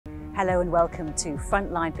Hello and welcome to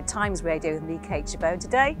Frontline for Times Radio with me, Kate Chabot.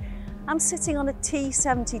 Today I'm sitting on a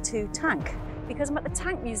T-72 tank because I'm at the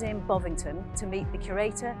Tank Museum Bovington to meet the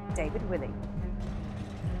curator, David Willey.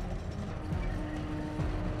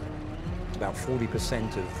 About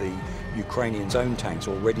 40% of the Ukrainians' own tanks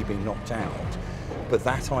already been knocked out. But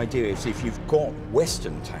that idea is if you've got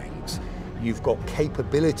Western tanks, you've got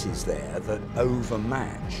capabilities there that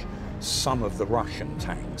overmatch some of the Russian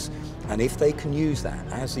tanks. And if they can use that,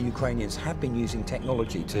 as the Ukrainians have been using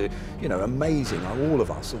technology to, amazing, all of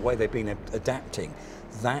us, the way they've been adapting,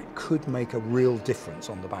 that could make a real difference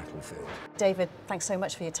on the battlefield. David, thanks so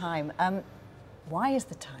much for your time. Why is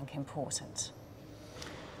the tank important?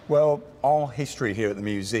 Well, our history here at the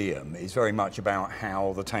museum is very much about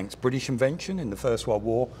how the tank's British invention in the First World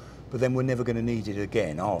War, but then we're never going to need it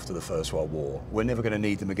again after the First World War. We're never going to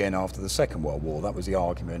need them again after the Second World War. That was the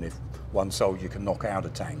argument, if one soldier can knock out a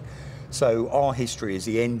tank. So our history is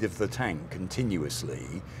the end of the tank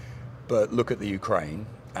continuously, but look at the Ukraine,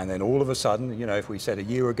 and then all of a sudden, if we said a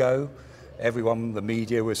year ago, everyone, the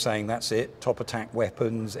media was saying that's it, top attack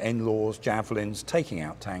weapons, NLAWs, javelins, taking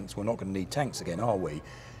out tanks. We're not going to need tanks again, are we?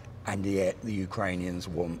 And yet the Ukrainians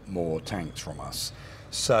want more tanks from us.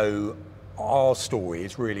 So our story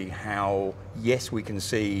is really how, yes, we can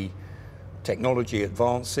see technology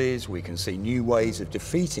advances, we can see new ways of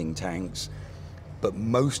defeating tanks, but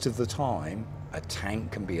most of the time a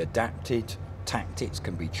tank can be adapted, tactics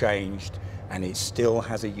can be changed, and it still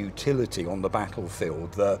has a utility on the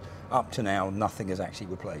battlefield that up to now nothing has actually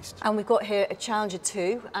replaced. And we've got here a Challenger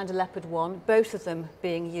 2 and a Leopard 1, both of them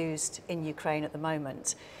being used in Ukraine at the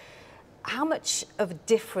moment. How much of a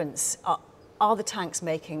difference are the tanks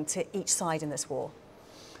making to each side in this war?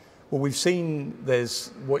 Well, we've seen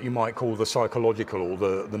there's what you might call the psychological or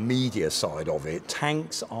the media side of it.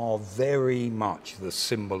 Tanks are very much the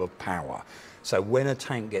symbol of power. So when a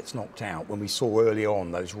tank gets knocked out, when we saw early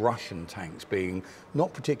on those Russian tanks being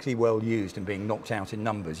not particularly well used and being knocked out in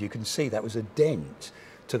numbers, you can see that was a dent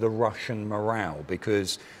to the Russian morale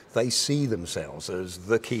because they see themselves as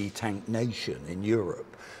the key tank nation in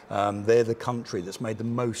Europe. They're the country that's made the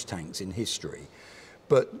most tanks in history.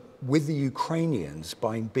 But with the Ukrainians,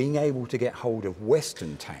 by being able to get hold of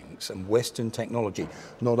Western tanks and Western technology,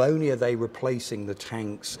 not only are they replacing the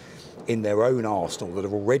tanks in their own arsenal that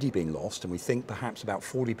have already been lost, and we think perhaps about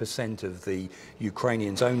 40% of the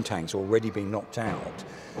Ukrainians' own tanks already been knocked out,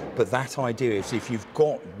 but that idea is if you've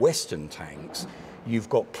got Western tanks, you've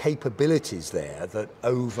got capabilities there that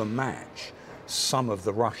overmatch some of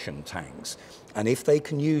the Russian tanks. And if they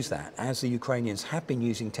can use that, as the Ukrainians have been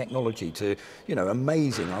using technology to,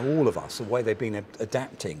 amazing, all of us, the way they've been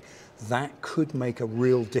adapting, that could make a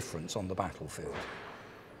real difference on the battlefield.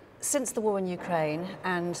 Since the war in Ukraine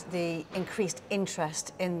and the increased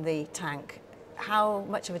interest in the tank, how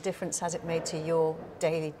much of a difference has it made to your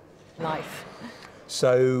daily life?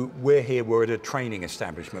 So we're at a training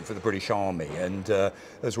establishment for the British Army, and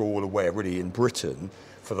as we're all aware, really in Britain,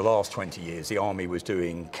 for the last 20 years, the Army was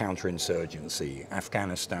doing counterinsurgency,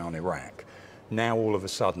 Afghanistan, Iraq. Now all of a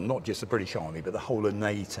sudden, not just the British Army, but the whole of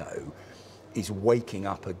NATO is waking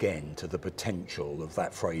up again to the potential of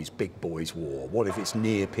that phrase, big boys war. What if it's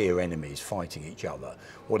near-peer enemies fighting each other?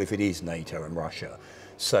 What if it is NATO and Russia?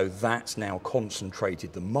 So that's now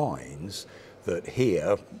concentrated the minds that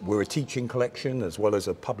here we're a teaching collection as well as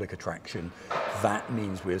a public attraction. That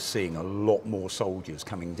means we're seeing a lot more soldiers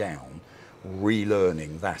coming down,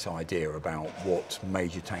 relearning that idea about what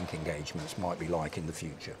major tank engagements might be like in the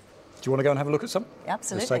future. Do you want to go and have a look at some?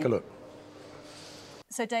 Absolutely. Let's take a look.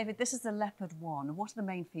 So David, this is the Leopard 1. What are the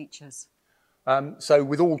main features? So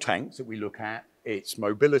with all tanks that we look at, it's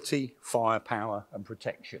mobility, firepower and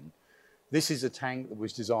protection. This is a tank that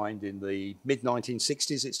was designed in the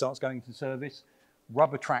mid-1960s. It starts going into service.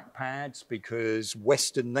 Rubber track pads, because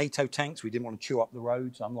Western NATO tanks, we didn't want to chew up the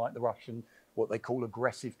roads, unlike the Russian, what they call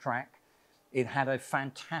aggressive track. It had a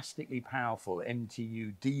fantastically powerful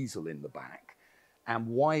MTU diesel in the back. And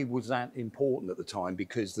why was that important at the time?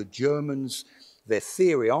 Because the Germans, their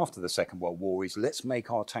theory after the Second World War is let's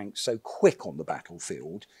make our tanks so quick on the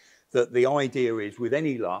battlefield that the idea is with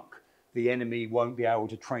any luck, the enemy won't be able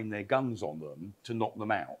to train their guns on them to knock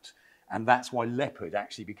them out. And that's why Leopard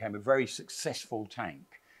actually became a very successful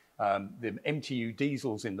tank. The MTU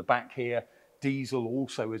diesel's in the back here. Diesel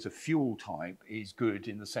also as a fuel type is good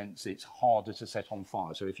in the sense it's harder to set on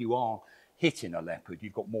fire. So if you are hitting a Leopard,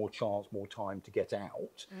 you've got more chance, more time to get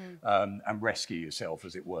out and rescue yourself,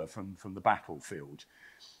 as it were, from the battlefield.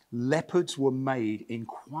 Leopards were made in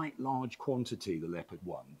quite large quantity, the Leopard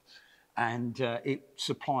 1. And it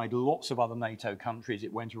supplied lots of other NATO countries.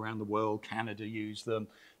 It went around the world. Canada used them,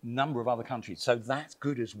 a number of other countries. So that's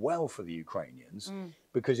good as well for the Ukrainians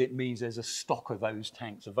because it means there's a stock of those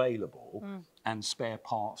tanks available and spare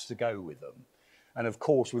parts to go with them. And of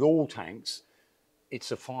course, with all tanks, it's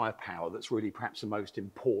the firepower that's really perhaps the most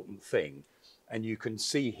important thing. And you can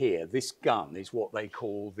see here, this gun is what they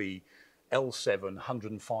call the L7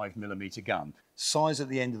 105mm gun. Size at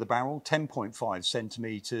the end of the barrel, 10.5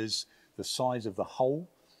 centimetres. The size of the hole,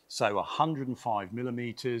 so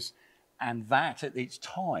 105mm, and that at its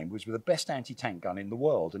time was the best anti-tank gun in the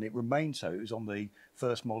world, and it remained so. It was on the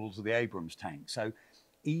first models of the Abrams tank. So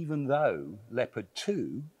even though Leopard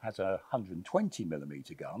 2 has a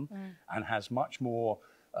 120mm gun and has much more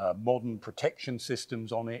modern protection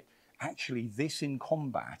systems on it, actually this in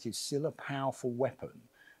combat is still a powerful weapon.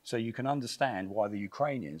 So you can understand why the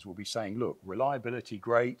Ukrainians will be saying, look, reliability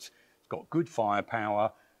great, it's got good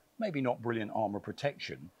firepower, maybe not brilliant armour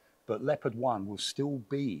protection, but Leopard 1 will still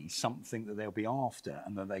be something that they'll be after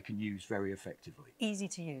and that they can use very effectively. Easy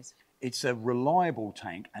to use. It's a reliable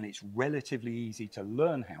tank and it's relatively easy to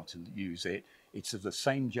learn how to use it. It's of the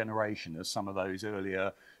same generation as some of those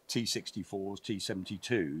earlier T-64s,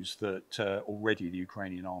 T-72s that already the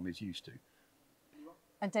Ukrainian army is used to.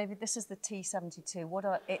 And David, this is the T-72. What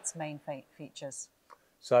are its main features?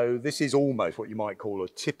 So this is almost what you might call a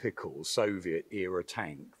typical Soviet-era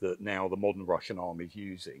tank that now the modern Russian army is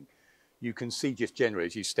using. You can see just generally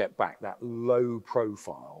as you step back that low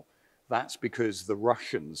profile. That's because the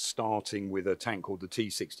Russians, starting with a tank called the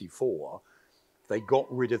T-64, they got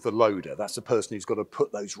rid of the loader. That's the person who's got to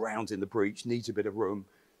put those rounds in the breech, needs a bit of room.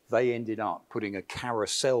 They ended up putting a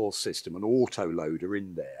carousel system, an auto loader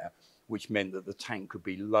in there, which meant that the tank could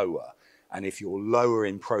be lower. And if you're lower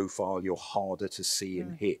in profile, you're harder to see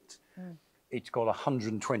and hit. It's got a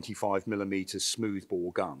 125mm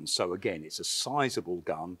smoothbore gun. So again, it's a sizable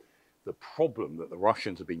gun. The problem that the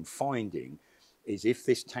Russians have been finding is if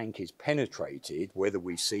this tank is penetrated, whether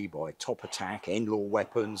we see by top attack, end-law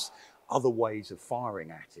weapons, other ways of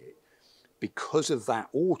firing at it, because of that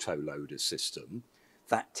auto-loader system,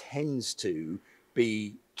 that tends to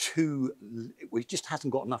be it just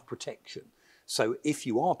hasn't got enough protection. So if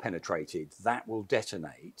you are penetrated, that will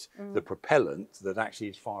detonate the propellant that actually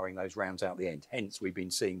is firing those rounds out the end. Hence, we've been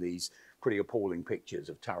seeing these pretty appalling pictures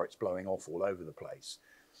of turrets blowing off all over the place.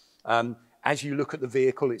 As you look at the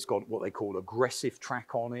vehicle, it's got what they call aggressive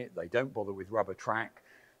track on it. They don't bother with rubber track.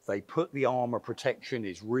 They put the armour protection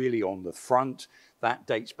is really on the front. That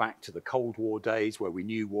dates back to the Cold War days where we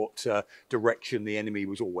knew what direction the enemy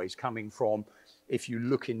was always coming from. If you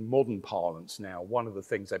look in modern parlance now, one of the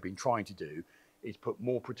things they've been trying to do is put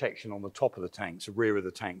more protection on the top of the tanks, the rear of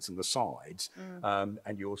the tanks and the sides.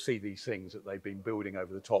 And you'll see these things that they've been building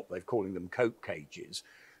over the top. They're calling them coke cages,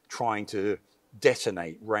 trying to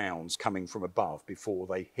detonate rounds coming from above before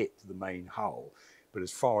they hit the main hull. But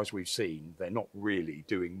as far as we've seen, they're not really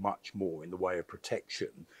doing much more in the way of protection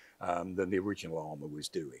than the original armour was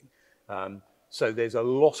doing. So there's a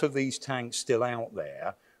lot of these tanks still out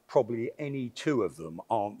there. Probably any two of them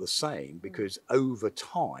aren't the same because over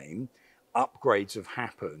time, upgrades have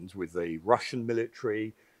happened with the Russian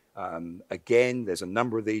military. Again, there's a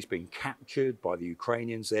number of these being captured by the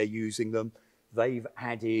Ukrainians. They're using them. They've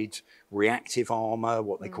added reactive armour,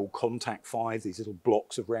 what they call Contact 5, these little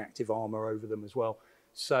blocks of reactive armour over them as well.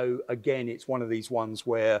 So again, it's one of these ones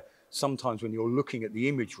where sometimes when you're looking at the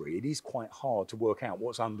imagery, it is quite hard to work out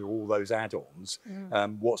what's under all those add-ons,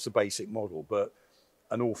 what's the basic model, but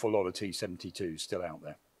an awful lot of T-72s still out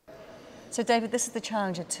there. So David, this is the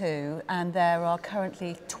Challenger 2 and there are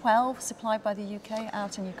currently 12 supplied by the UK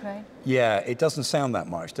out in Ukraine? Yeah, it doesn't sound that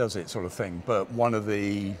much, does it, sort of thing, but one of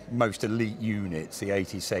the most elite units, the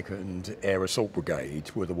 82nd Air Assault Brigade,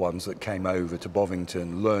 were the ones that came over to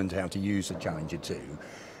Bovington, learned how to use the Challenger 2,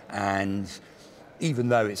 and even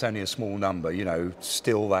though it's only a small number, you know,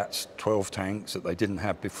 still that's 12 tanks that they didn't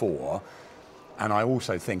have before. And I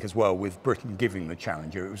also think as well, with Britain giving the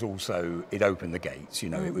Challenger, it was also, it opened the gates, you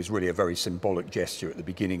know, it was really a very symbolic gesture at the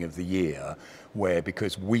beginning of the year where,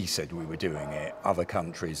 because we said we were doing it, other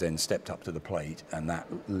countries then stepped up to the plate and that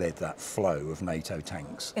led that flow of NATO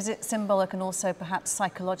tanks. Is it symbolic and also perhaps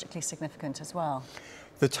psychologically significant as well?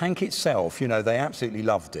 The tank itself, you know, they absolutely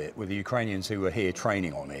loved it. With the Ukrainians who were here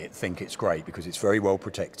training on it, think it's great because it's very well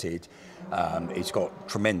protected. It's got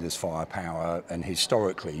tremendous firepower, and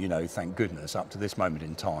historically, you know, thank goodness, up to this moment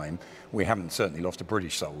in time, we haven't certainly lost a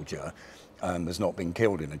British soldier that's not been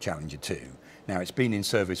killed in a Challenger 2. Now, it's been in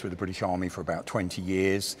service with the British Army for about 20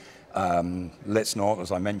 years. Let's not,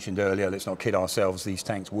 as I mentioned earlier, let's not kid ourselves, these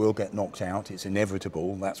tanks will get knocked out. It's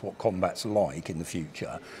inevitable. That's what combat's like in the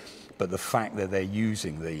future. but the fact that they're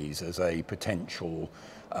using these as a potential,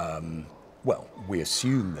 well, we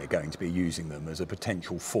assume they're going to be using them as a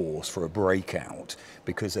potential force for a breakout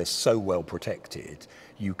because they're so well protected.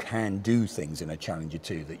 You can do things in a Challenger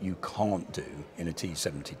 2 that you can't do in a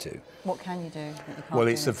T-72. What can you do that you can't Well,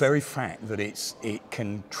 do it's the very fact that it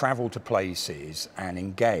can travel to places and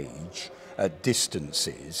engage at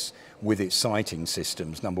distances with its sighting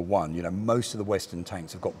systems. Number one, you know, most of the Western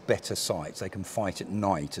tanks have got better sights. They can fight at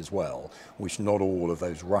night as well, which not all of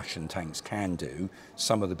those Russian tanks can do.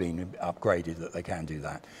 Some of them being upgraded that they can do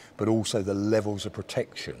that. But also the levels of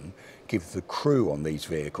protection give the crew on these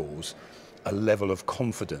vehicles a level of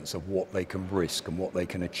confidence of what they can risk and what they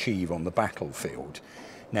can achieve on the battlefield.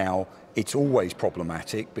 Now, it's always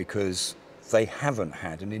problematic because they haven't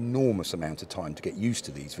had an enormous amount of time to get used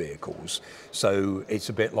to these vehicles. So it's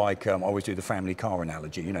a bit like, I always do the family car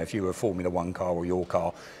analogy. You know, if you were a Formula One car or your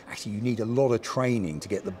car, actually you need a lot of training to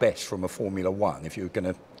get the best from a Formula One if you're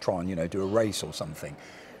going to try and, you know, do a race or something.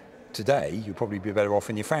 Today, you'd probably be better off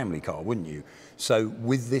in your family car, wouldn't you? So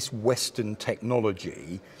with this Western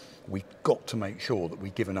technology, we've got to make sure that we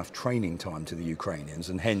give enough training time to the Ukrainians,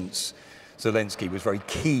 and hence Zelensky was very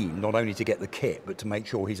keen not only to get the kit, but to make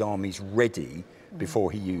sure his army's ready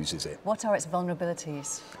before he uses it. What are its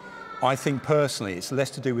vulnerabilities? I think personally it's less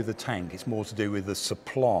to do with the tank, it's more to do with the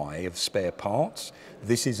supply of spare parts.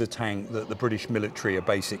 This is a tank that the British military are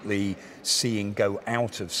basically seeing go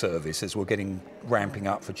out of service as we're ramping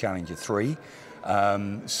up for Challenger 3.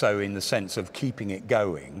 So in the sense of keeping it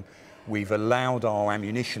going, we've allowed our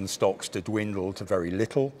ammunition stocks to dwindle to very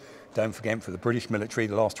little. Don't forget, for the British military,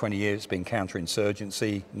 the last 20 years it's been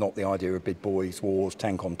counterinsurgency, not the idea of big boys wars,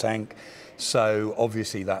 tank on tank. So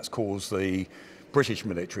obviously that's caused the British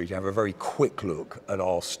military to have a very quick look at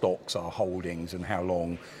our stocks, our holdings, and how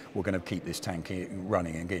long we're going to keep this tank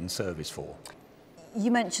running and get in service for. You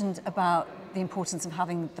mentioned about the importance of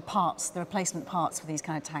having the parts, the replacement parts for these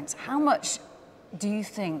kind of tanks. How much do you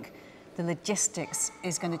think the logistics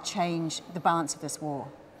is going to change the balance of this war,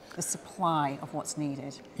 the supply of what's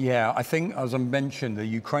needed? Yeah, I think, as I mentioned, the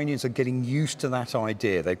Ukrainians are getting used to that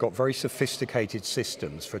idea. They've got very sophisticated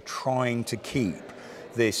systems for trying to keep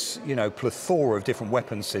this, you know, plethora of different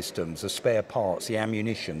weapon systems, the spare parts, the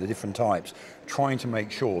ammunition, the different types, trying to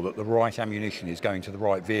make sure that the right ammunition is going to the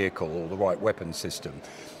right vehicle or the right weapon system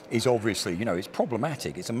is obviously, you know, it's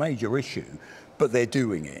problematic. It's a major issue, but they're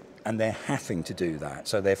doing it and they're having to do that.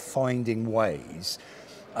 So they're finding ways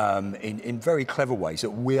in very clever ways that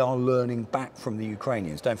we are learning back from the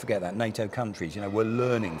Ukrainians. Don't forget that NATO countries, you know, we're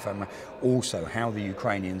learning from also how the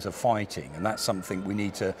Ukrainians are fighting, and that's something we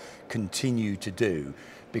need to continue to do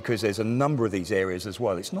because there's a number of these areas as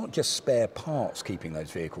well. It's not just spare parts keeping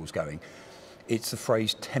those vehicles going. It's the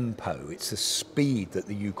phrase tempo. It's the speed that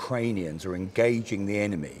the Ukrainians are engaging the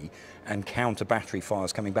enemy and counter battery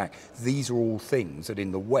fires coming back. These are all things that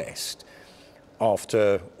in the West,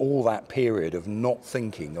 after all that period of not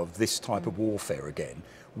thinking of this type of warfare again,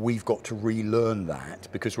 we've got to relearn that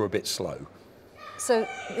because we're a bit slow. So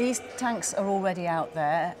these tanks are already out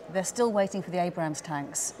there. They're still waiting for the Abrams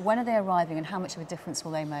tanks. When are they arriving and how much of a difference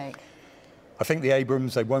will they make? I think the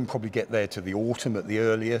Abrams, they won't probably get there to the autumn at the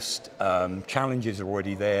earliest. Challenges are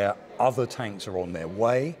already there. Other tanks are on their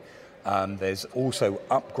way. There's also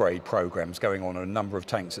upgrade programs going on a number of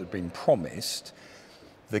tanks that have been promised.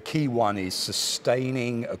 The key one is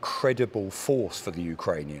sustaining a credible force for the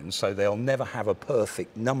Ukrainians, so they'll never have a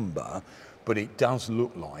perfect number, but it does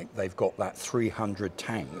look like they've got that 300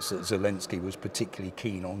 tanks that Zelensky was particularly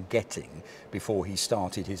keen on getting before he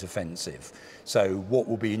started his offensive. So what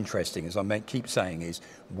will be interesting, as I keep saying, is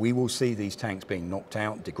we will see these tanks being knocked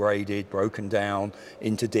out, degraded, broken down,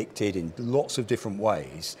 interdicted in lots of different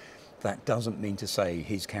ways. That doesn't mean to say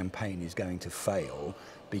his campaign is going to fail,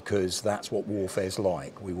 because that's what warfare's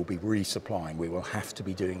like. We will be resupplying, we will have to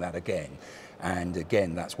be doing that again. And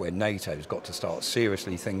again, that's where NATO's got to start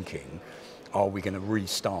seriously thinking, are we going to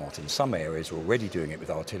restart? In some areas, we're already doing it with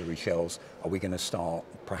artillery shells. Are we going to start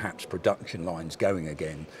perhaps production lines going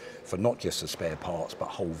again for not just the spare parts, but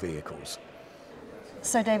whole vehicles?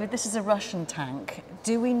 So David, this is a Russian tank.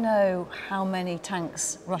 Do we know how many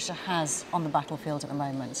tanks Russia has on the battlefield at the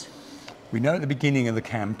moment? We know at the beginning of the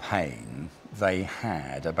campaign, they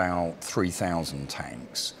had about 3,000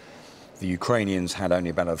 tanks. The Ukrainians had only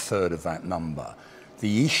about a third of that number.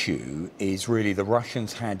 The issue is really the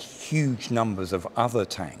Russians had huge numbers of other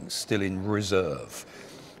tanks still in reserve.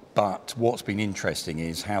 But what's been interesting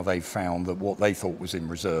is how they found that what they thought was in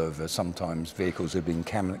reserve are sometimes vehicles have been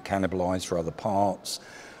cannibalized for other parts.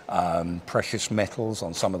 Precious metals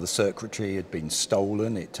on some of the circuitry had been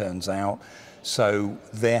stolen, it turns out. So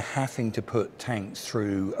they're having to put tanks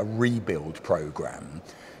through a rebuild program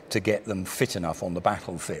to get them fit enough on the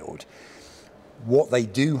battlefield. What they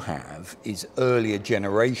do have is earlier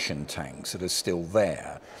generation tanks that are still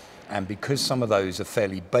there. And because some of those are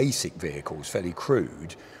fairly basic vehicles, fairly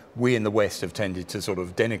crude, we in the West have tended to sort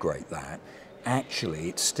of denigrate that. Actually,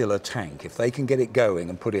 it's still a tank. If they can get it going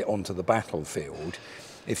and put it onto the battlefield,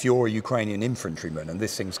 if you're a Ukrainian infantryman and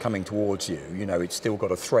this thing's coming towards you, you know, it's still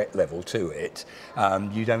got a threat level to it.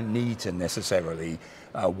 You don't need to necessarily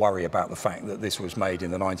worry about the fact that this was made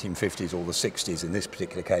in the 1950s or the 60s. In this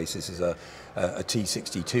particular case, this is a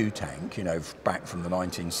T-62 tank, you know, back from the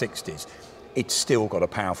 1960s. It's still got a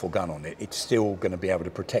powerful gun on it. It's still going to be able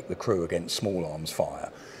to protect the crew against small arms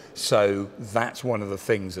fire. So that's one of the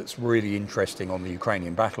things that's really interesting on the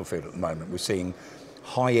Ukrainian battlefield at the moment. We're seeing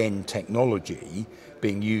high-end technology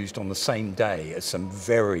being used on the same day as some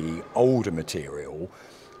very older material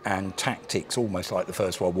and tactics almost like the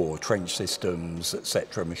First World War, trench systems,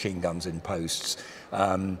 etc., machine guns in posts,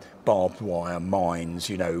 barbed wire, mines,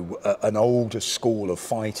 you know, an older school of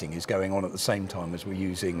fighting is going on at the same time as we're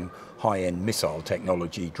using high-end missile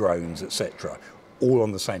technology, drones, etc., all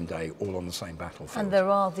on the same day, all on the same battlefield. And there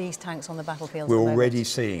are these tanks on the battlefield. We're already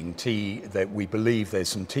seeing that we believe there's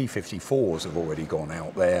some T-54s have already gone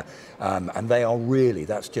out there, and they are really,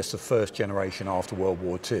 that's just the first generation after World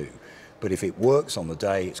War II. But if it works on the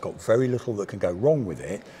day, it's got very little that can go wrong with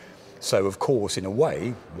it. So of course, in a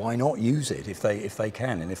way, why not use it if they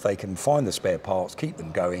can? And if they can find the spare parts, keep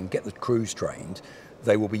them going, get the crews trained,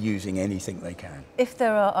 they will be using anything they can. If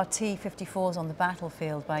there are T-54s on the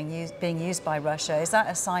battlefield being used by Russia, is that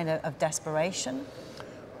a sign of desperation?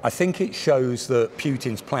 I think it shows that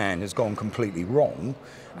Putin's plan has gone completely wrong.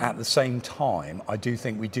 At the same time, I do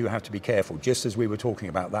think we do have to be careful. Just as we were talking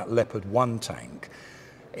about that Leopard 1 tank,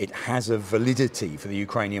 it has a validity for the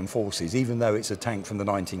Ukrainian forces, even though it's a tank from the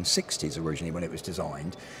 1960s originally when it was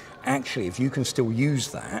designed. Actually, if you can still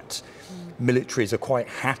use that, militaries are quite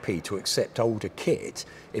happy to accept older kit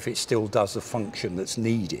if it still does the function that's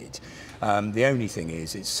needed. The only thing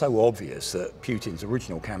is, it's so obvious that Putin's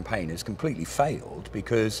original campaign has completely failed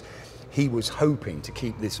because he was hoping to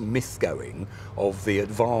keep this myth going of the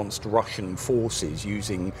advanced Russian forces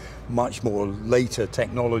using much more later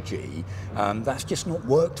technology. That's just not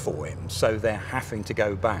worked for him. So they're having to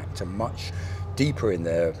go back to much deeper in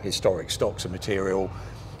their historic stocks of material,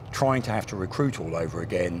 trying to have to recruit all over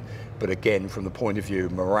again. But again, from the point of view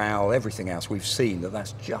of morale, everything else, we've seen that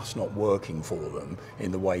that's just not working for them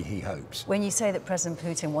in the way he hopes. When you say that President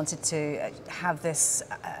Putin wanted to have this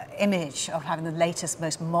image of having the latest,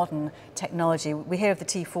 most modern technology, we hear of the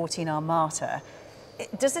T-14 Armata.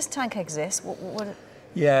 Does this tank exist?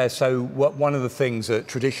 Yeah, so one of the things that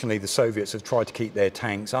traditionally the Soviets have tried to keep their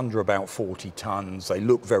tanks under about 40 tons. They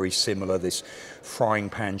look very similar, this frying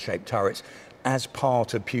pan-shaped turrets. As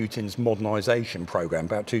part of Putin's modernization program,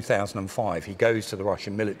 about 2005, he goes to the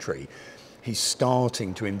Russian military. He's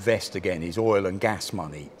starting to invest again his oil and gas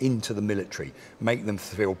money into the military, make them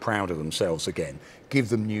feel proud of themselves again, give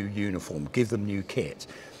them new uniform, give them new kit.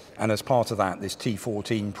 And as part of that, this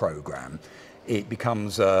T-14 program, it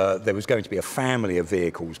becomes, there was going to be a family of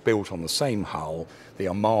vehicles built on the same hull. The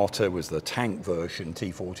Armata was the tank version,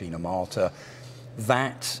 T-14 Armata.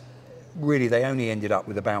 That really, they only ended up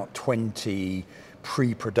with about 20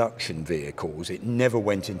 pre-production vehicles. It never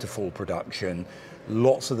went into full production.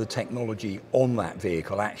 Lots of the technology on that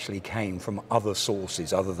vehicle actually came from other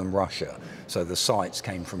sources other than Russia. So the sites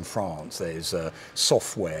came from France. There's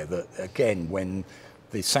software that, again, when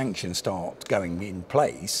the sanctions start going in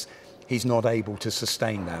place, he's not able to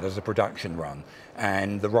sustain that as a production run.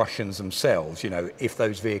 And the Russians themselves, you know, if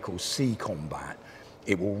those vehicles see combat,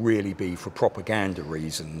 it will really be for propaganda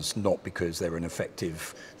reasons, not because they're an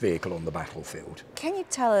effective vehicle on the battlefield. Can you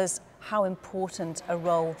tell us how important a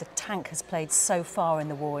role the tank has played so far in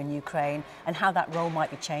the war in Ukraine and how that role might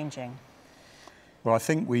be changing? Well, I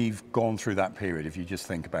think we've gone through that period. If you just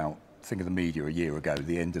think of the media a year ago,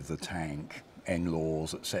 the end of the tank,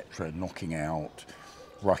 NLAWs, etc., knocking out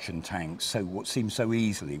Russian tanks, so what seemed so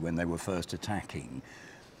easily when they were first attacking.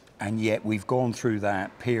 And yet we've gone through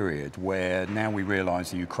that period where now we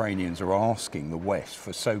realise the Ukrainians are asking the West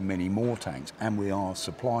for so many more tanks, and we are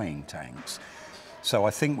supplying tanks. So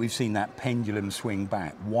I think we've seen that pendulum swing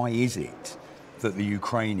back. Why is it that the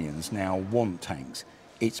Ukrainians now want tanks?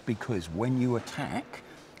 It's because when you attack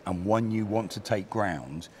and when you want to take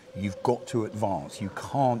ground, you've got to advance. You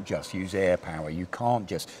can't just use air power. You can't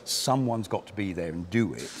just, someone's got to be there and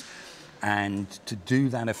do it. And to do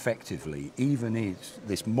that effectively, even in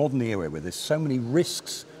this modern era where there's so many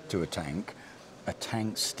risks to a tank, a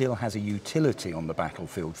tank still has a utility on the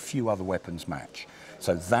battlefield few other weapons match.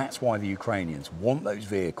 So that's why the Ukrainians want those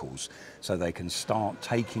vehicles, so they can start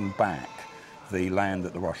taking back the land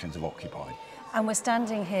that the Russians have occupied. And we're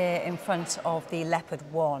standing here in front of the Leopard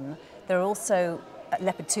 1. There are also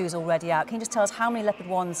Leopard 2s already out. Can you just tell us how many Leopard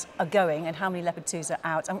 1s are going and how many Leopard 2s are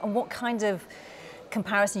out, and what kind of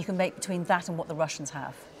comparison you can make between that and what the Russians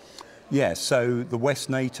have? Yeah, so the West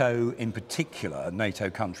NATO in particular, NATO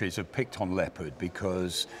countries have picked on Leopard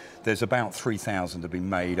because there's about 3,000 have been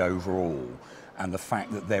made overall, and the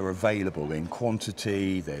fact that they're available in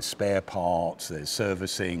quantity, there's spare parts, there's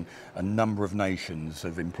servicing, a number of nations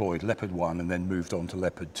have employed Leopard 1 and then moved on to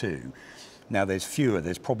Leopard 2. Now there's fewer,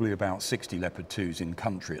 there's probably about 60 Leopard 2s in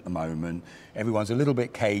country at the moment. Everyone's a little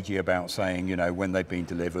bit cagey about saying, you know, when they've been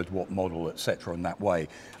delivered, what model, etc. in that way.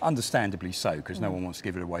 Understandably so, because no one wants to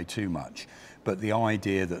give it away too much. But the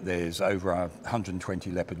idea that there's over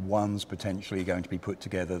 120 Leopard 1s potentially going to be put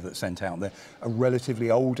together that's sent out there, a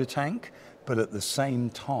relatively older tank, but at the same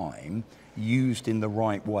time, used in the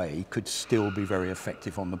right way, could still be very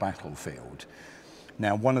effective on the battlefield.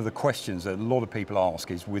 Now, one of the questions that a lot of people ask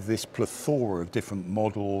is, with this plethora of different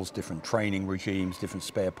models, different training regimes, different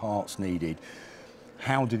spare parts needed,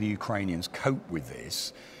 how do the Ukrainians cope with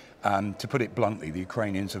this? To put it bluntly, the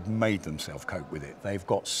Ukrainians have made themselves cope with it. They've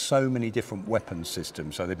got so many different weapon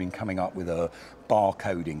systems, so they've been coming up with a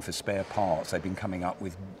barcoding for spare parts. They've been coming up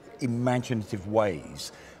with imaginative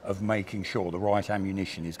ways of making sure the right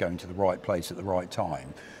ammunition is going to the right place at the right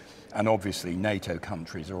time. And obviously NATO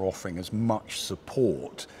countries are offering as much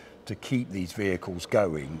support to keep these vehicles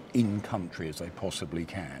going in country as they possibly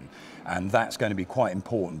can. And that's going to be quite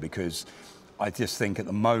important, because I just think at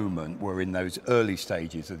the moment we're in those early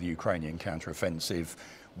stages of the Ukrainian counteroffensive.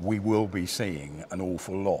 We will be seeing an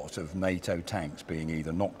awful lot of NATO tanks being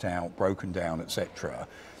either knocked out, broken down, etc.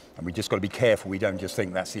 And we just got to be careful we don't just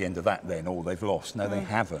think that's the end of that then, or they've lost. No, they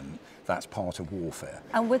haven't. That's part of warfare.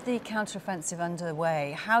 And with the counteroffensive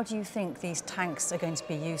underway, how do you think these tanks are going to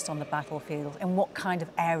be used on the battlefield? In what kind of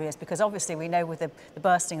areas? Because obviously we know with the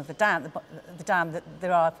bursting of the dam that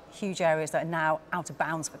there are huge areas that are now out of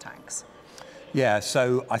bounds for tanks. Yeah,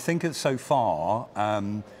 so I think that so far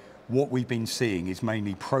what we've been seeing is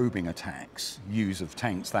mainly probing attacks, use of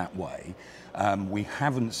tanks that way. We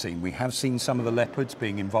have seen some of the Leopards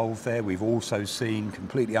being involved there. We've also seen,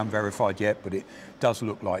 completely unverified yet, but it does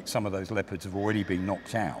look like some of those Leopards have already been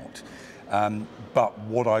knocked out. But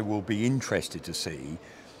what I will be interested to see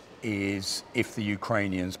is if the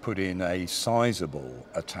Ukrainians put in a sizable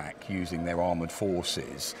attack using their armoured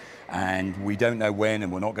forces. And we don't know when,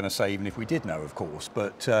 and we're not going to say even if we did know, of course,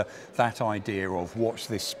 but that idea of watch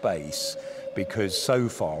this space, because so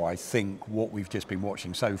far I think what we've just been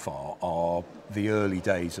watching so far are the early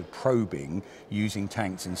days of probing using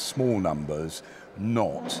tanks in small numbers,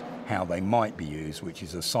 not how they might be used, which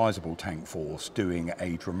is a sizable tank force doing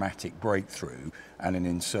a dramatic breakthrough and an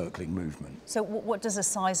encircling movement. So what does a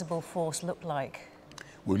sizable force look like?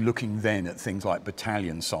 We're looking then at things like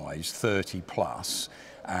battalion size, 30 plus,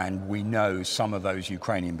 and we know some of those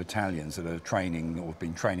Ukrainian battalions that are training or have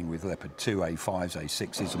been training with Leopard 2, A5s,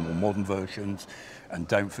 A6s and more modern versions. And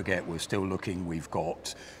don't forget, we're still looking, we've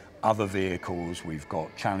got other vehicles, we've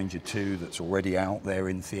got Challenger 2 that's already out there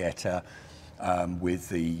in theatre. With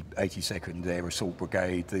the 82nd Air Assault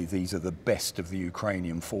Brigade, these are the best of the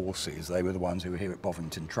Ukrainian forces. They were the ones who were here at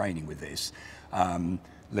Bovington training with this.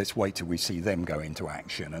 Let's wait till we see them go into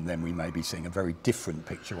action, and then we may be seeing a very different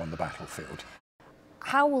picture on the battlefield.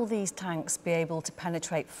 How will these tanks be able to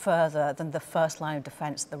penetrate further than the first line of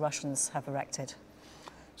defence the Russians have erected?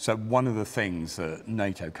 So one of the things that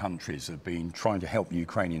NATO countries have been trying to help the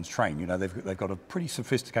Ukrainians train, you know, they've got a pretty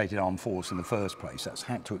sophisticated armed force in the first place. That's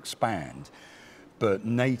had to expand. But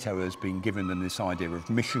NATO has been given them this idea of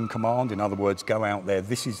mission command. In other words, go out there,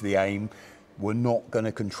 this is the aim. We're not going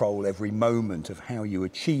to control every moment of how you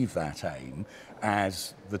achieve that aim,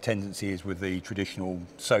 as the tendency is with the traditional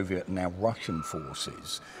Soviet and now Russian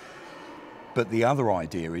forces. But the other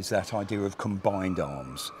idea is that idea of combined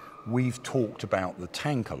arms. We've talked about the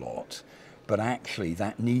tank a lot, but actually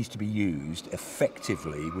that needs to be used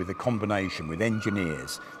effectively with a combination with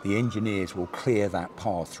engineers. The engineers will clear that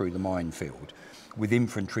path through the minefield with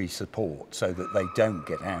infantry support so that they don't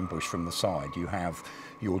get ambushed from the side. You have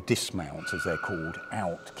your dismounts, as they're called,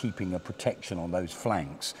 out, keeping a protection on those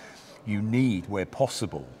flanks. You need, where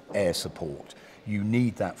possible, air support. You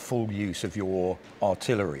need that full use of your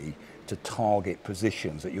artillery to target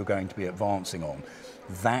positions that you're going to be advancing on.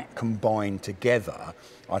 That combined together,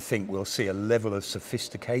 I think we'll see a level of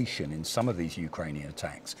sophistication in some of these Ukrainian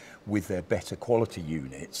attacks with their better quality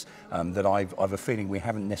units that I've a feeling we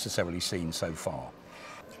haven't necessarily seen so far.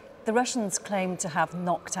 The Russians claim to have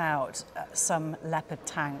knocked out some Leopard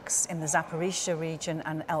tanks in the Zaporizhzhia region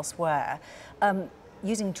and elsewhere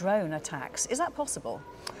using drone attacks. Is that possible?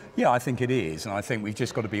 Yeah, I think it is, and I think we've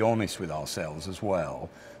just got to be honest with ourselves as well.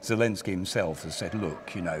 Zelensky himself has said,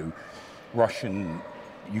 look, you know,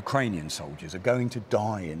 Ukrainian soldiers are going to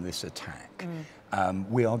die in this attack.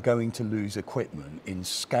 We are going to lose equipment in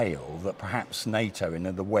scale that perhaps NATO and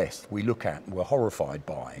the West we look at and we're horrified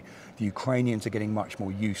by. The Ukrainians are getting much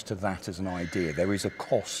more used to that as an idea. There is a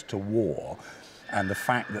cost to war, and the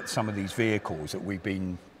fact that some of these vehicles that we've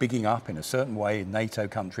been bigging up in a certain way in NATO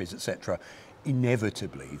countries, etc.,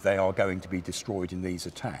 inevitably they are going to be destroyed in these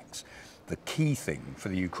attacks. The key thing for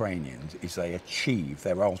the Ukrainians is they achieve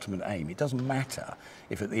their ultimate aim. It doesn't matter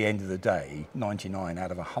if at the end of the day 99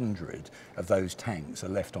 out of 100 of those tanks are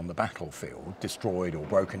left on the battlefield, destroyed or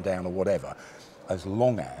broken down or whatever, as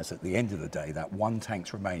long as at the end of the day that one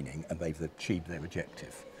tank's remaining and they've achieved their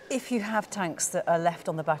objective. If you have tanks that are left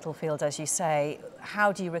on the battlefield, as you say,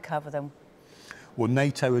 how do you recover them? Well,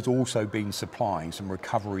 NATO has also been supplying some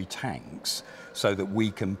recovery tanks so that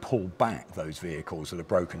we can pull back those vehicles that are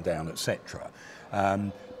broken down, etc.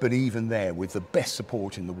 But even there, with the best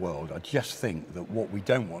support in the world, I just think that what we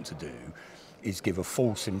don't want to do is give a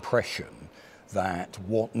false impression that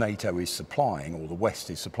what NATO is supplying, or the West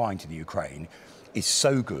is supplying to the Ukraine, is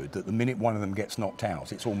so good that the minute one of them gets knocked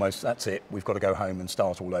out, it's almost, that's it, we've got to go home and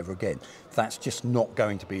start all over again. That's just not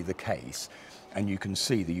going to be the case. And you can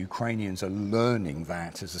see the Ukrainians are learning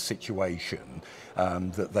that as a situation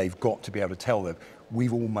that they've got to be able to tell them.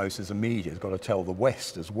 We've almost, as a media, got to tell the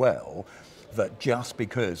West as well that just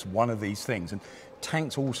because one of these things, and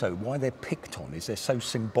tanks also, why they're picked on is they're so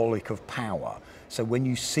symbolic of power. So when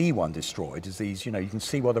you see one destroyed, as these, you know, you can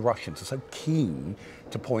see why the Russians are so keen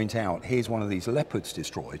to point out, here's one of these Leopards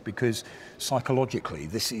destroyed, because psychologically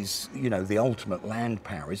this is, you know, the ultimate land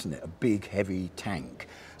power, isn't it? A big, heavy tank.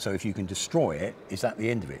 So if you can destroy it, is that the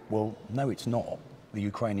end of it? Well, no, it's not. The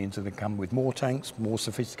Ukrainians have come with more tanks, more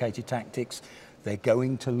sophisticated tactics. They're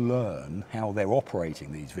going to learn how they're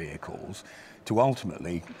operating these vehicles to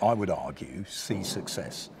ultimately, I would argue, see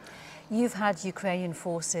success. You've had Ukrainian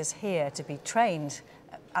forces here to be trained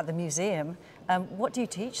at the museum. What do you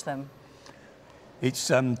teach them?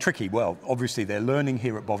 It's tricky. Well, obviously they're learning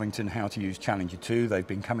here at Bovington how to use Challenger 2. They've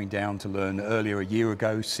been coming down to learn earlier a year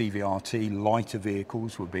ago, CVRT, lighter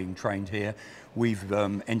vehicles were being trained here. We've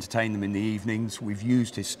entertained them in the evenings. We've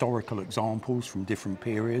used historical examples from different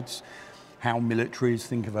periods. How militaries,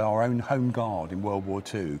 think of our own Home Guard in World War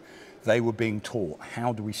II. They were being taught,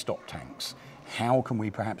 how do we stop tanks? How can we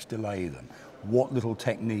perhaps delay them? What little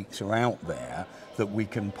techniques are out there that we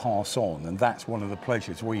can pass on? And that's one of the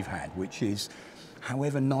pleasures we've had, which is,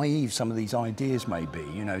 however naive some of these ideas may be,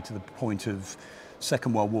 you know, to the point of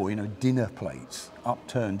Second World War, you know, dinner plates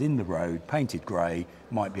upturned in the road, painted grey,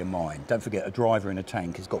 might be a mine. Don't forget, a driver in a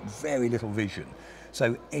tank has got very little vision.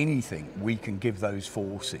 So anything we can give those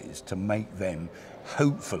forces to make them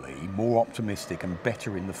hopefully more optimistic and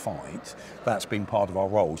better in the fight, that's been part of our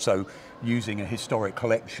role. So using a historic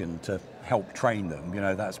collection to help train them, you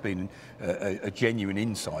know, that's been a genuine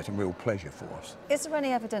insight and real pleasure for us. Is there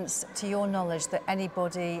any evidence, to your knowledge, that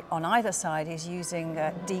anybody on either side is using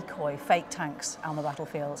decoy, fake tanks on the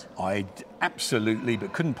battlefield? I'd absolutely,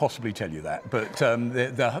 but couldn't possibly tell you that. But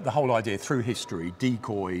the whole idea through history,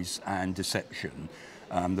 decoys and deception,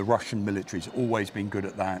 the Russian military's always been good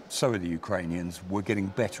at that. So are the Ukrainians. We're getting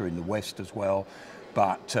better in the West as well.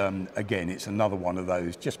 But again, it's another one of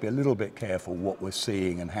those, just be a little bit careful what we're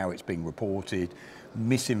seeing and how it's being reported,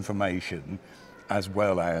 misinformation, as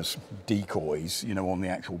well as decoys, you know, on the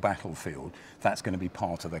actual battlefield. That's going to be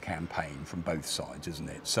part of the campaign from both sides, isn't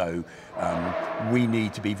it? So we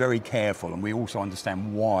need to be very careful, and we also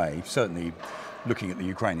understand why, certainly looking at the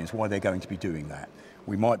Ukrainians, why they're going to be doing that.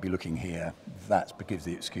 We might be looking here, that gives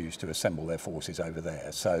the excuse to assemble their forces over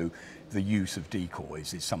there. So the use of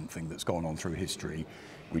decoys is something that's gone on through history.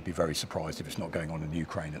 We'd be very surprised if it's not going on in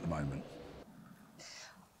Ukraine at the moment.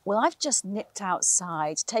 Well, I've just nipped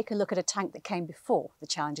outside to take a look at a tank that came before the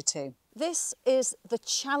Challenger 2. This is the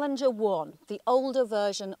Challenger 1, the older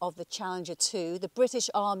version of the Challenger 2, the British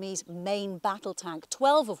Army's main battle tank,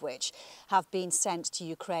 12 of which have been sent to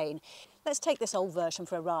Ukraine. Let's take this old version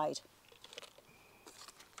for a ride.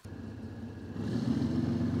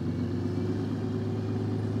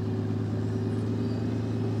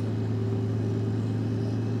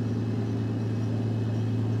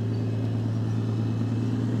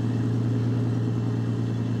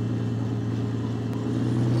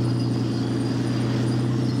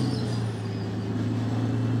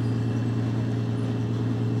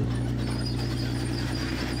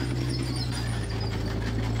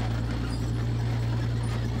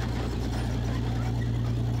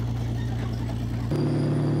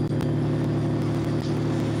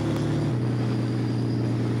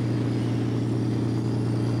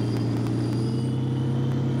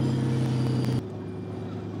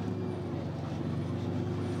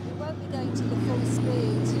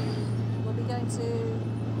 to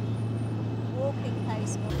walking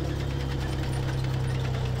pace.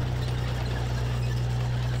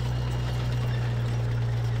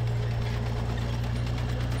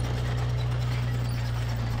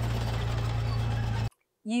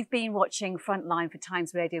 You've been watching Frontline for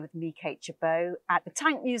Times Radio with me, Kate Chabot, at the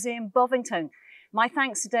Tank Museum Bovington. My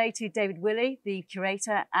thanks today to David Willey, the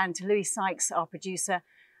curator, and to Louis Sykes, our producer,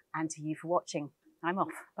 and to you for watching. I'm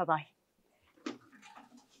off. Bye-bye.